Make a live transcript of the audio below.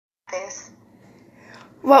this.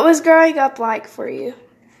 What was growing up like for you?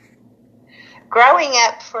 Growing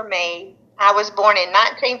up for me, I was born in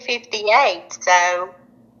 1958, so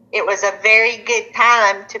it was a very good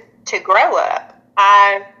time to grow up.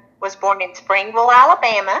 I was born in Springville,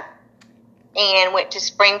 Alabama, and went to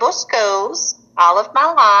Springville schools all of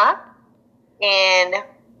my life, and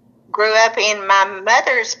grew up in my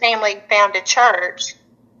mother's family found a church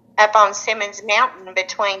up on Simmons Mountain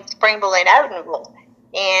between Springville and Odenville.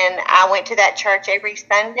 And I went to that church every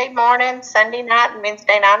Sunday morning, Sunday night, and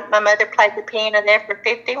Wednesday night. My mother played the piano there for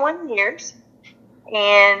 51 years.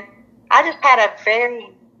 And I just had a very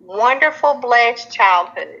wonderful, blessed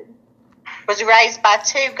childhood. Was raised by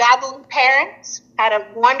two godly parents, had a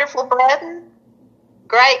wonderful brother,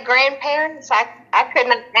 great grandparents. I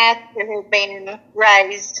couldn't ask to have been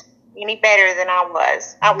raised any better than I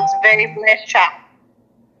was. I was a very blessed child.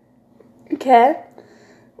 Okay.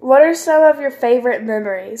 What are some of your favorite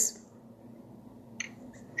memories?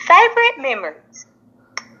 Favorite memories?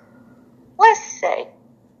 Let's see.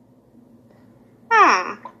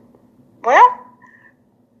 Well,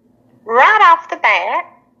 right off the bat,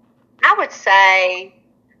 I would say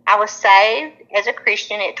I was saved as a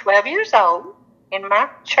Christian at 12 years old in my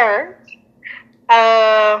church.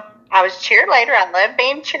 I was a cheerleader. I loved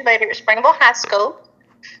being a cheerleader at Springville High School.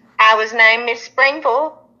 I was named Miss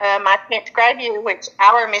Springville my 10th grade year, which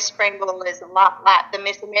our Miss Springville is a lot like the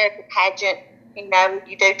Miss America pageant. You know,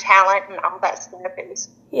 you do talent and all that stuff. They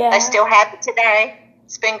still have it today.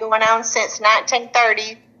 It's been going on since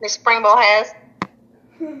 1930, Miss Springville has.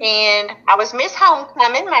 And I was Miss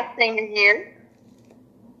Homecoming my senior year.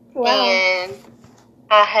 Wow. And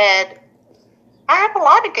I have a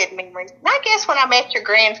lot of good memories. And I guess when I met your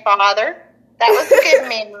grandfather, that was a good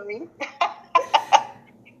memory.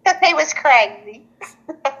 Because he was crazy.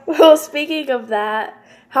 Well, speaking of that,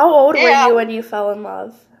 how old were you when you fell in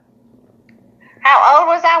love? How old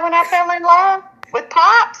was I when I fell in love with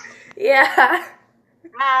Pops? Yeah.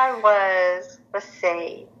 I was,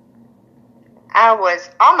 I was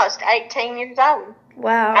almost 18 years old.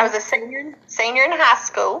 Wow. I was a senior in high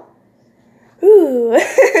school. Ooh.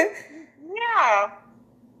 Yeah.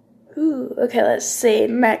 Ooh. Okay, let's see.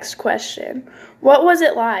 Next question. What was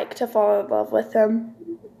it like to fall in love with him?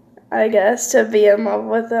 I guess, to be in love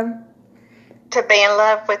with him. To be in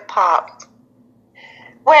love with Pops.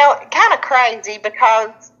 Well, kind of crazy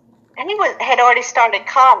because he had already started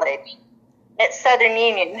college at Southern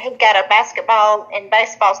Union. He got a basketball and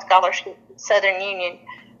baseball scholarship at Southern Union,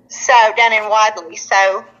 so down in Wadley.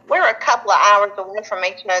 So we're a couple of hours away from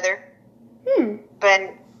each other.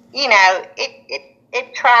 But, you know,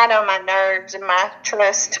 it tried on my nerves and my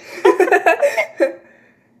trust.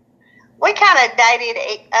 We kind of dated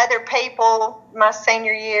other people my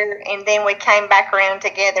senior year, and then we came back around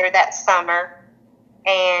together that summer.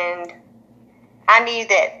 And I knew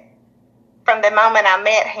that from the moment I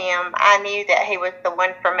met him, I knew that he was the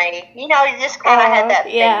one for me. You know, you just kind of had that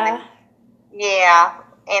feeling. Yeah.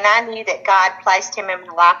 And I knew that God placed him in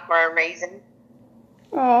my life for a reason.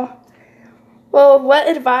 Oh. Well, what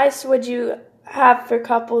advice would you have for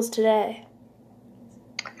couples today?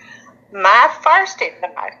 My first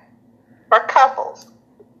advice for couples,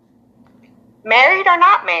 married or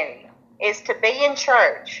not married, is to be in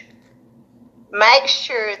church. Make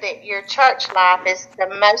sure that your church life is the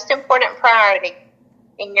most important priority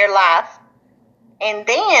in your life. And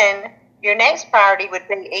then your next priority would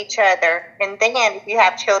be each other. And then if you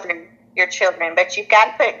have children, your children. But you've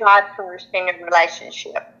got to put God first in your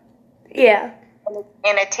relationship. Yeah.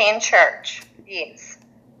 And attend church. Yes.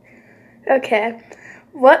 Okay.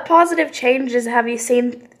 What positive changes have you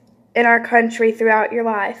seen in our country throughout your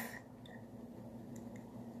life?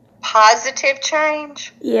 Positive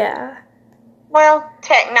change? Yeah. Well,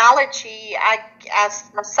 technology, I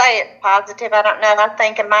say it's positive. I don't know. I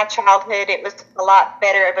think in my childhood it was a lot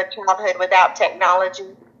better of a childhood without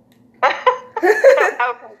technology. I'm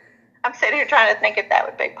sitting here trying to think if that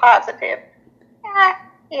would be positive. Yeah,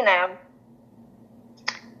 you know.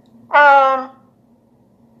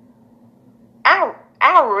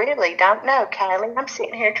 I really don't know, Kaylee. I'm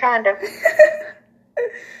sitting here trying to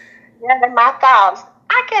gather my thoughts.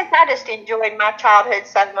 I guess I just enjoyed my childhood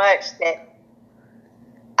so much that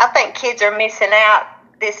I think kids are missing out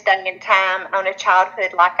this day and time on a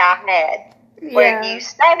childhood like I had, where you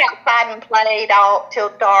stayed outside and played all till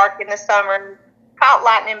dark in the summer, caught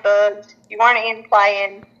lightning bugs. You weren't in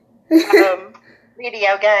playing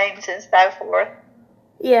video games and so forth.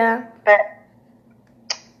 Yeah. But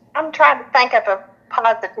I'm trying to think of a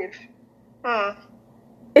positive.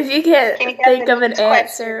 If you can't think of an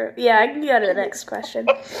answer, I can go to the next question.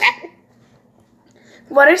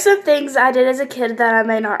 What are some things I did as a kid that I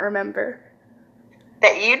may not remember?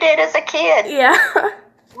 That you did as a kid? Yeah.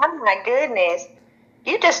 Oh my goodness.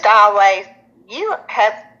 You just always, you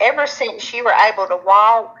have, ever since you were able to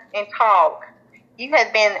walk and talk, you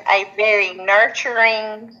have been a very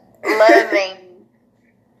nurturing, loving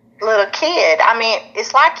little kid. I mean,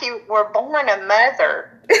 it's like you were born a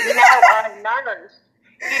mother, you know, or a nurse.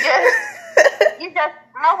 You just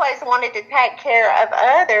always wanted to take care of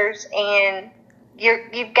others, and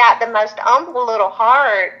you've got the most humble little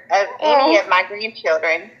heart of any of my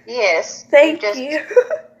grandchildren. Yes. Thank you.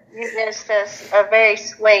 You're just a very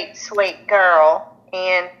sweet, sweet girl.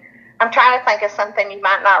 And I'm trying to think of something you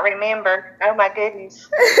might not remember. Oh, my goodness.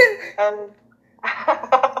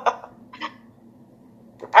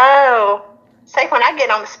 Oh, see, when I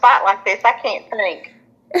get on the spot like this, I can't think.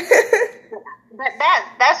 But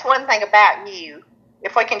that's one thing about you.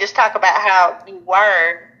 If we can just talk about how you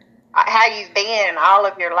were, how you've been all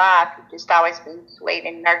of your life, you've just always been sweet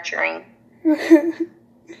and nurturing.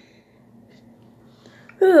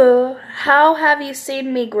 Ooh, how have you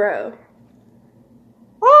seen me grow?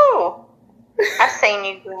 Woo! I've seen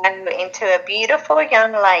you grow into a beautiful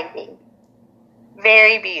young lady.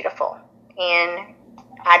 Very beautiful. And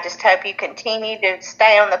I just hope you continue to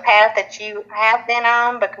stay on the path that you have been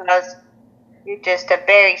on, because you're just a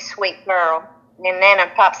very sweet girl. And Nana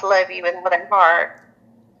and Pops love you with all their heart.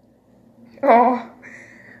 Oh.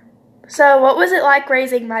 So, what was it like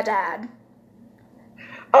raising my dad?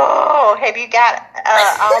 Oh, have you got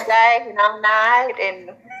all day and all night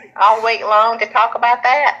and all week long to talk about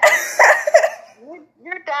that?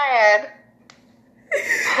 Your dad,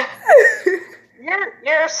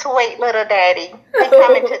 you're a sweet little daddy. He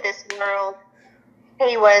come into this world.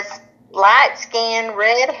 He was light-skinned,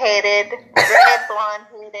 red-headed, red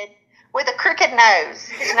blonde-headed, with a crooked nose.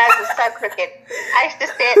 His nose was so crooked. I used to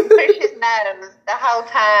sit and push his nose the whole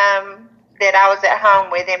time that I was at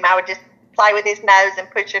home with him. I would just play with his nose and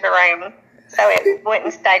push it around so it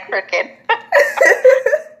wouldn't stay crooked.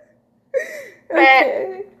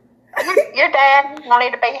 Okay. But your dad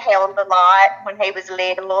wanted to be held a lot when he was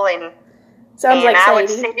little, and Sounds like I would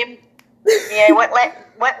Sadie. sit him. Yeah, he wouldn't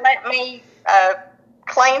let me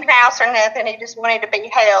clean house or nothing. He just wanted to be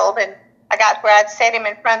held, and I got to where I'd set him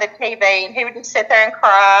in front of the TV, and he would just sit there and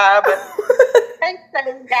cry. But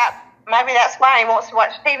maybe that's why he wants to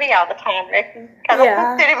watch TV all the time, I reckon.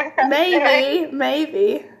 Yeah, Sit him in front of the TV.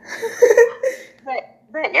 maybe.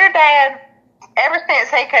 But your dad, ever since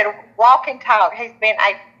he could walk and talk, he's been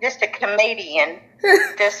just a comedian,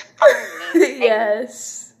 just funny.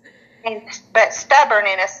 Yes. But stubborn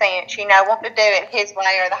in a sense, wanting to do it his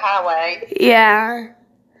way or the highway. Yeah.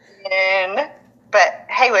 But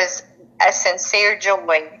he was a sincere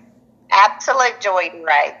joy, absolute joy to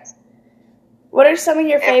raise. What are some of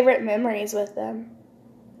your favorite memories with them?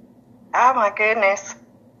 Oh my goodness.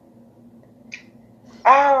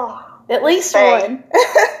 Oh. At least one.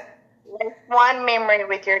 There's one memory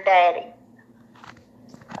with your daddy.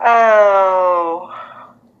 Oh.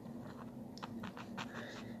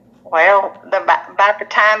 Well, about the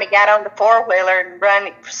time he got on the four-wheeler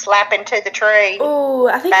and slap into the tree. Oh,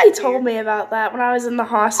 I think he told me about that when I was in the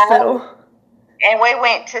hospital. And we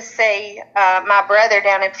went to see my brother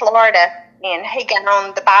down in Florida, and he got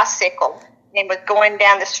on the bicycle and was going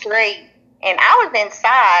down the street. And I was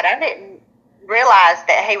inside. I didn't realize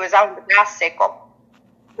that he was on the bicycle.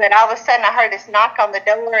 But all of a sudden, I heard this knock on the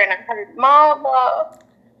door, and I heard, "Mama!"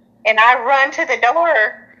 And I run to the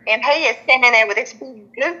door, and he is standing there with this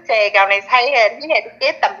big goose egg on his head. He had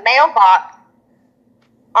hit the mailbox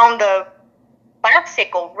on the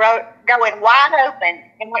bicycle, going wide open,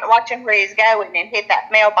 and went watching where he's going, and hit that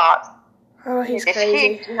mailbox. Oh, he's this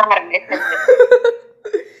crazy. Huge knot of it.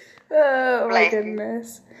 Oh, my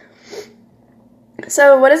goodness.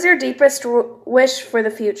 So, what is your deepest wish for the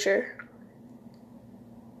future?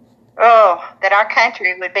 Oh, that our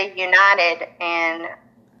country would be united and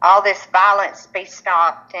all this violence be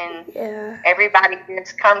stopped, and everybody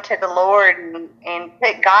just come to the Lord and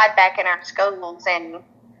put God back in our schools, and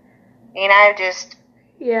just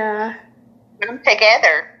come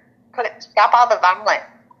together, stop all the violence.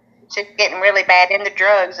 It's just getting really bad. And the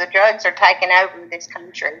drugs are taking over this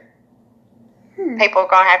country. People are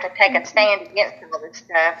going to have to take a stand against all this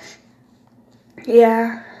stuff.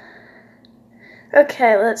 Yeah.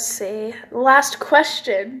 Okay, let's see. Last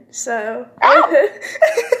question. So,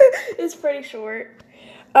 it's pretty short.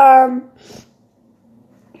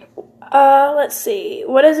 Let's see.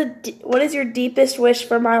 What is your deepest wish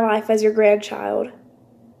for my life as your grandchild?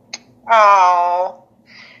 Oh,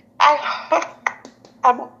 I'm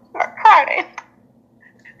crying.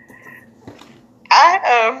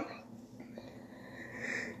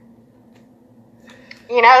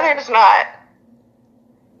 You know, there's not.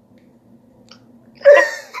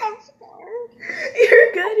 I'm sorry.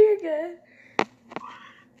 You're good.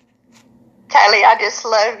 Kylie, I just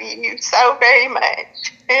love you so very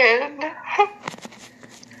much. And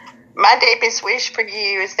my deepest wish for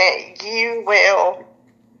you is that you will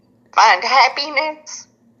find happiness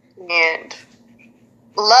and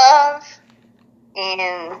love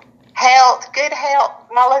and health, good health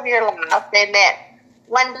all of your life, and that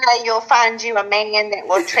one day you'll find you a man that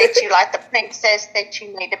will treat you like the princess that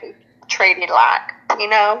you need to be treated like, you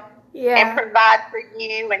know? Yeah. And provide for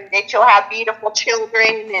you, and that you'll have beautiful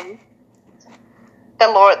children, and the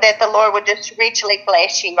Lord will just richly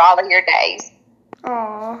bless you all of your days.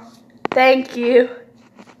 Aw, thank you.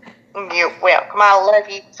 You're welcome. I love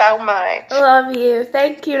you so much. I love you.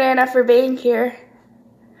 Thank you, Nana, for being here.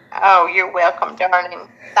 Oh, you're welcome, darling.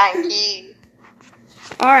 Thank you.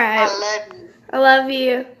 All right. I love you. I love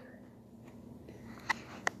you.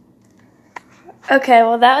 Okay,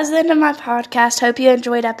 well, that was the end of my podcast. Hope you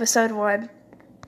enjoyed episode 1.